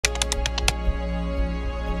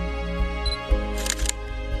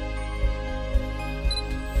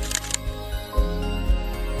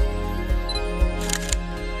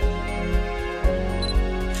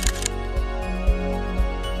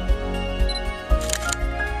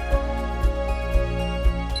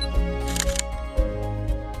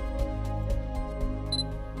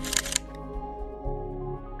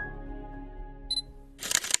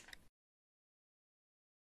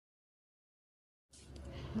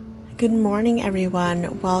Good morning,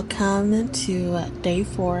 everyone. Welcome to day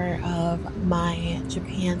 4 of my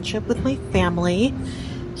Japan trip with my family.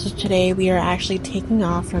 So today we are actually taking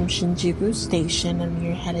off from Shinjuku Station and we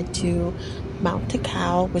are headed to Mount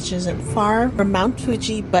Takao, which isn't far from Mount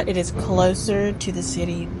Fuji, but it is closer to the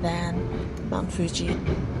city than Mount Fuji.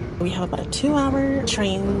 We have about a 2-hour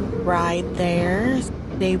train ride there.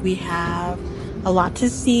 Today we have a lot to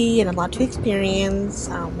see and a lot to experience.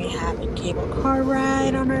 We have a cable car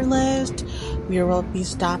ride on our list. We will be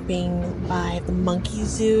stopping by the monkey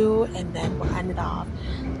zoo and then we'll end it off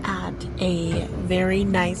at a very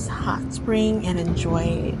nice hot spring and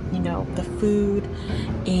enjoy, the food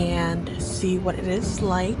and see what it is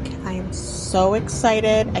like. I am so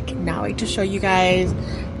excited. I cannot wait to show you guys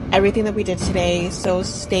everything that we did today, so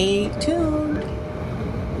stay tuned.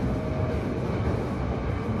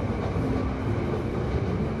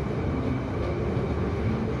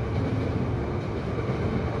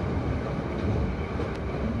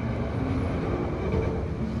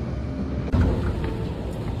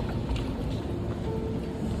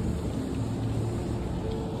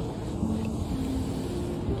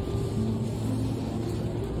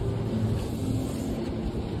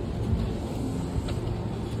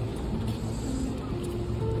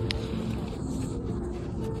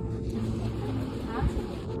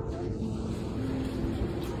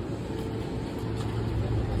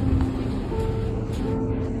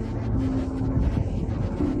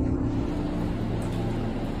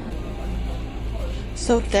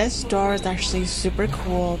 So this store is actually super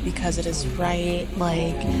cool because it is right,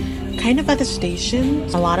 kind of at the station.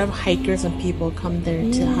 A lot of hikers and people come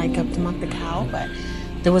there to hike up to Mount Takao, but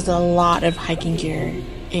there was a lot of hiking gear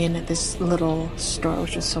in this little store,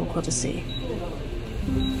 which is so cool to see.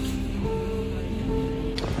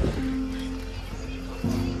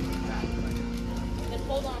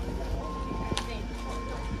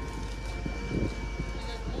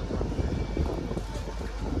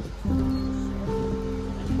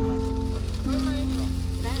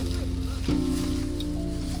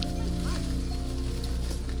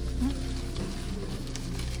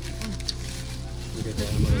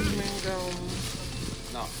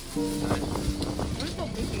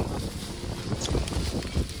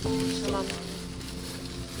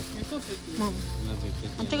 Mom,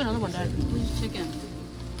 I'm taking another one, Dad. Where's the chicken?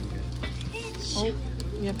 Oh, you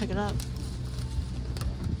gotta pick it up.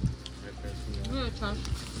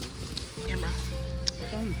 Camera.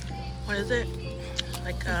 What is it?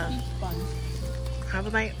 Like have a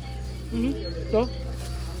bite? Go.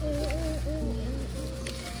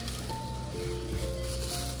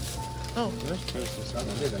 Oh.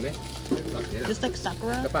 Just like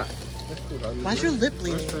Sakura? Why's your lip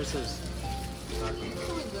bleeding?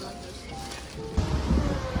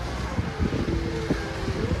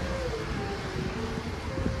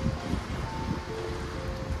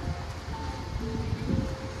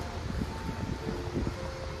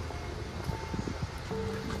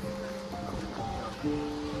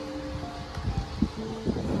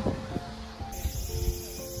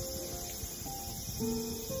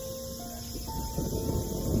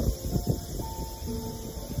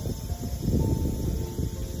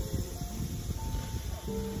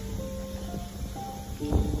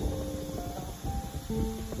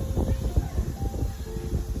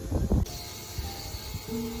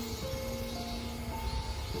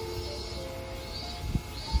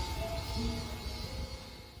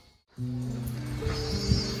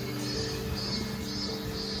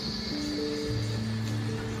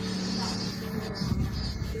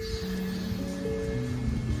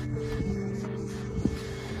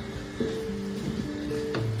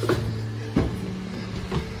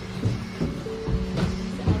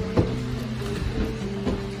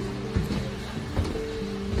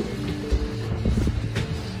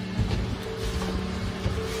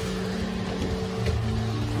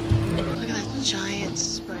 Giant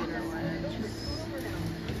spider web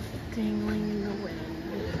dangling in the wind.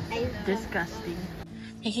 Disgusting.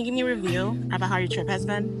 Hey, can you give me a review about how your trip has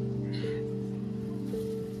been?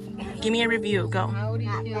 Give me a review. Go. How do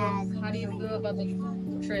you feel about the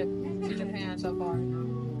trip to Japan so far?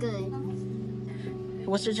 Good.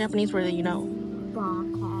 What's the Japanese word that you know?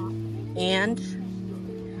 Baka. And?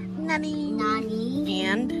 Nani. Nani.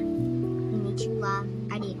 And? Konnichiwa.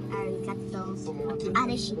 Arigato.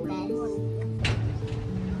 Arashite.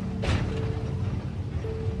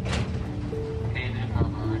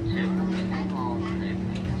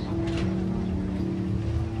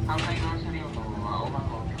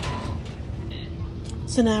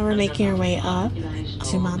 So now we're making our way up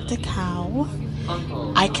to Mount Takao.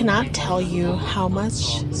 I cannot tell you how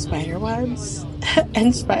much spider webs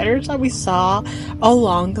and spiders that we saw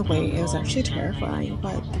along the way. It was actually terrifying,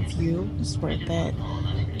 but the view was worth it.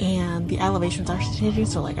 And the elevation's actually changing,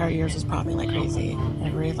 so like our ears was popping like crazy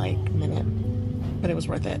every like minute, but it was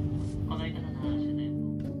worth it.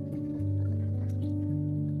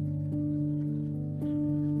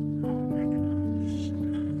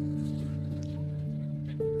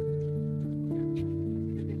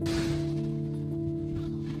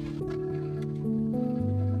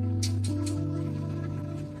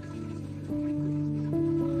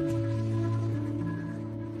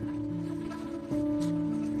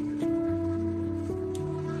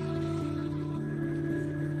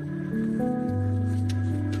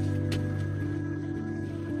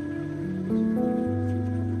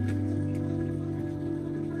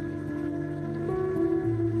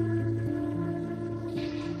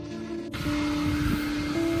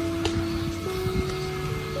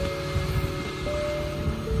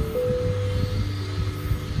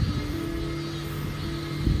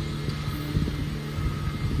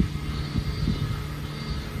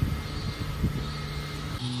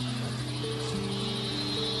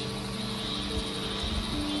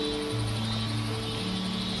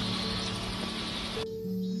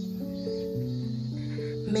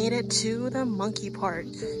 Made it to the monkey park.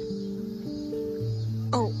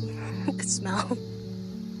 Oh, the smell.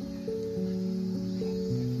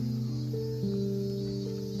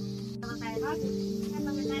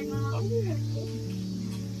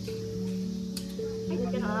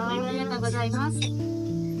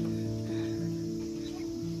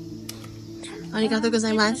 Arigatou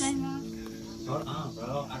gozaimasu.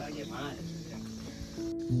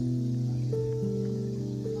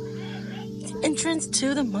 Entrance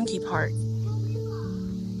to the monkey park.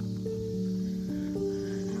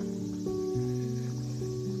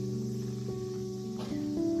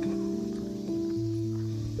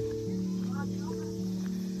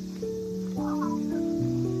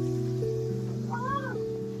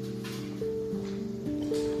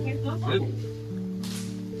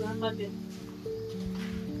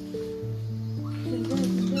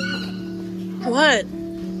 What?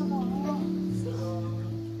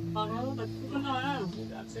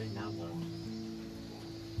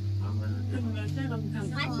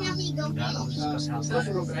 Why can't we go first?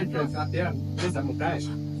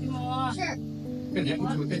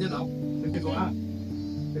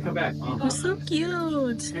 Oh, so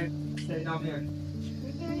cute.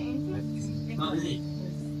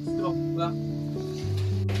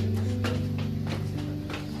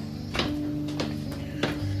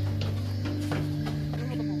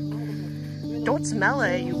 Don't smell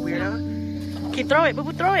it, you weirdo. Okay, throw it,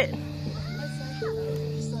 boo-boo, throw it.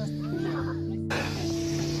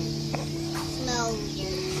 Smell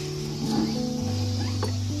weird.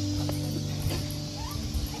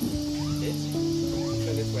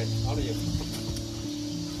 This way, all of you.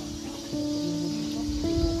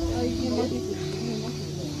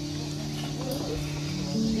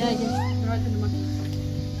 Yeah, just throw it to the monkey.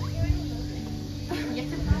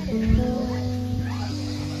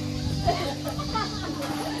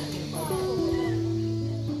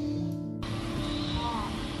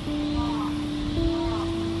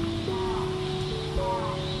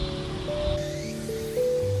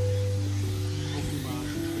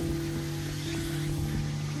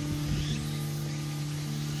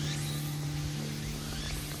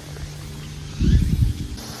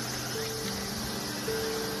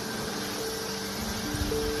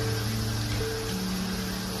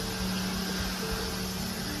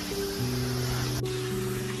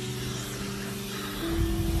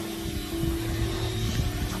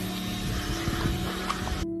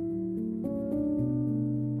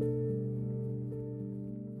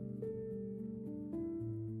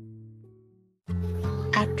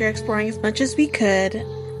 After exploring as much as we could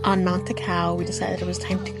on Mount Takao, we decided it was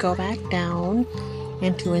time to go back down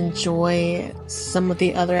and to enjoy some of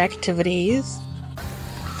the other activities.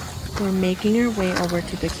 We're making our way over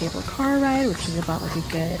to the cable car ride, which is about like a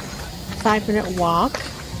good 5-minute walk.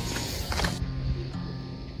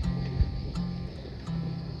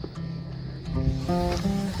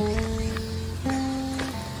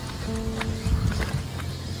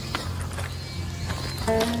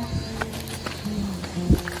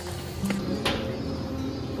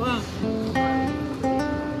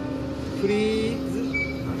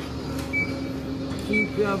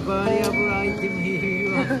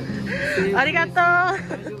 Arigato!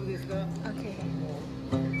 Okay.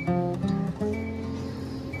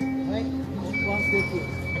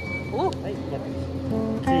 お、黄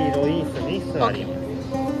色い椅子に座ります。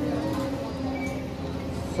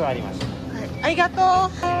座りましょう。ありがと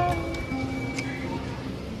う。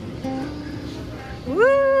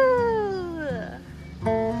Woo!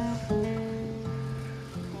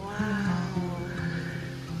 Wow.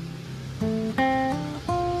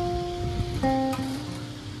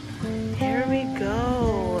 Here we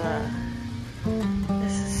go.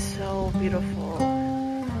 This is so beautiful.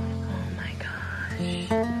 Oh my gosh.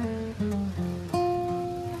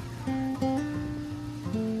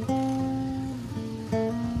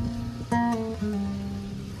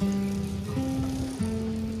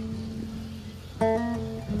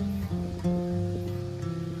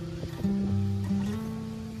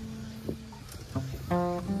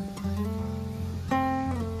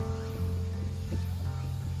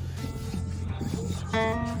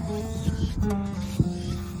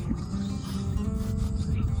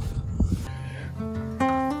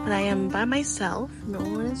 But I am by myself, no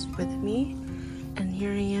one is with me, and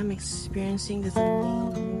here I am experiencing this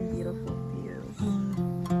amazing, beautiful view.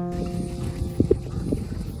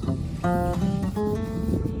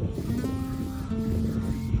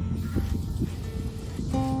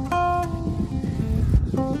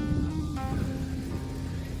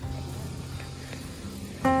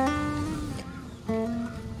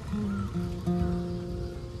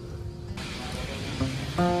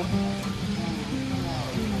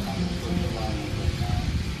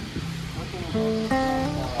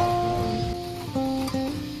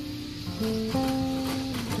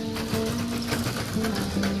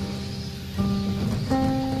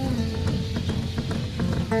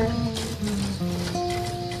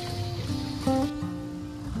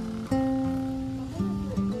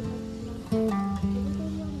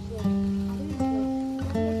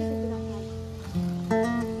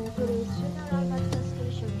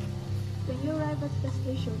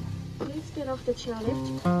 Please get off the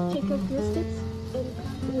chairlift, take a few steps, and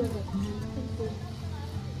climb your legs. Thank you.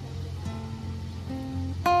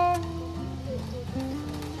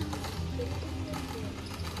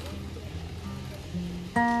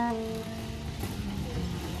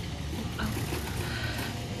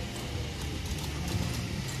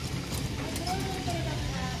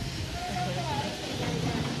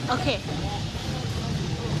 Okay.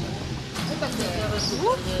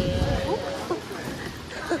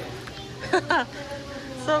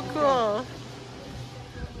 So cool.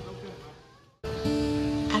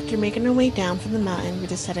 After making our way down from the mountain, we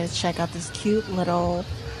decided to check out this cute little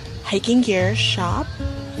hiking gear shop.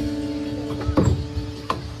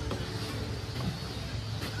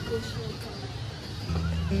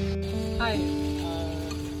 Hi,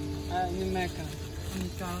 I'm in Mecca.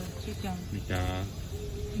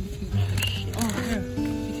 Oh, here.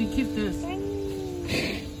 You can keep this.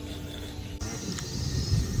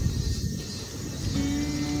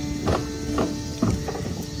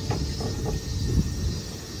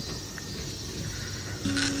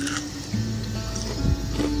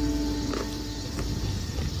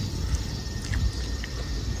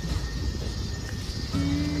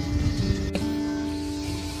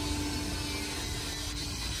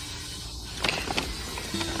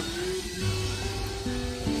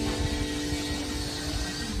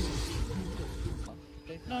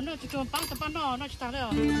 No, just go back the no, not start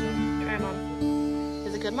out. Try, Mom.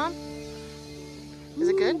 Is it good, Mom? Is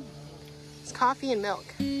it good? It's coffee and milk.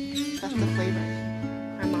 That's the flavor.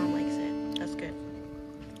 My mom likes it. That's good.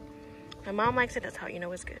 My mom likes it. That's how you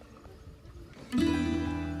know it's good.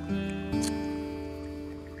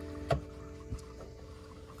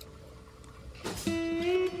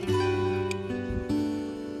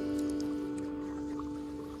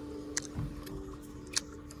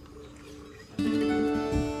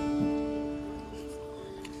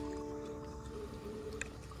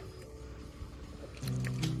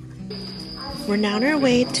 We're now on our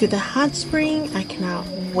way to the hot spring. I cannot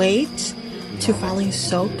wait to finally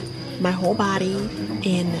soak my whole body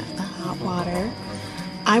in the hot water.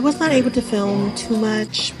 I was not able to film too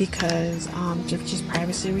much because of just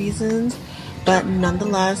privacy reasons, but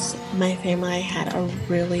nonetheless, my family had a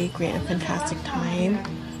really great and fantastic time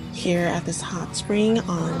here at this hot spring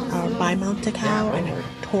on by Mount Takao, and I would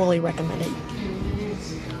totally recommend it.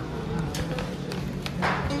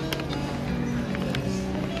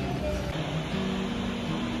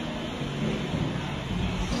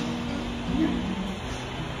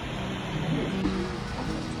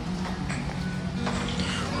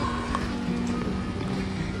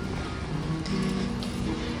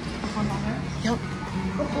 Yep.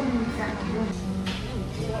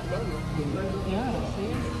 Yeah,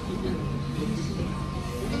 see?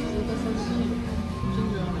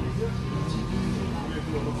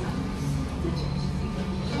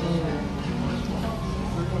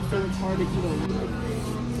 It's hard to eat on.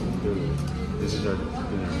 This is our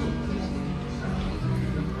dinner.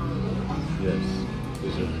 Yes.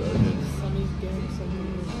 Sunny's getting something.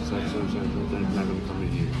 So they're not going to come in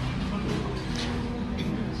here.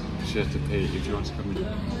 She has to pay if she wants to come in.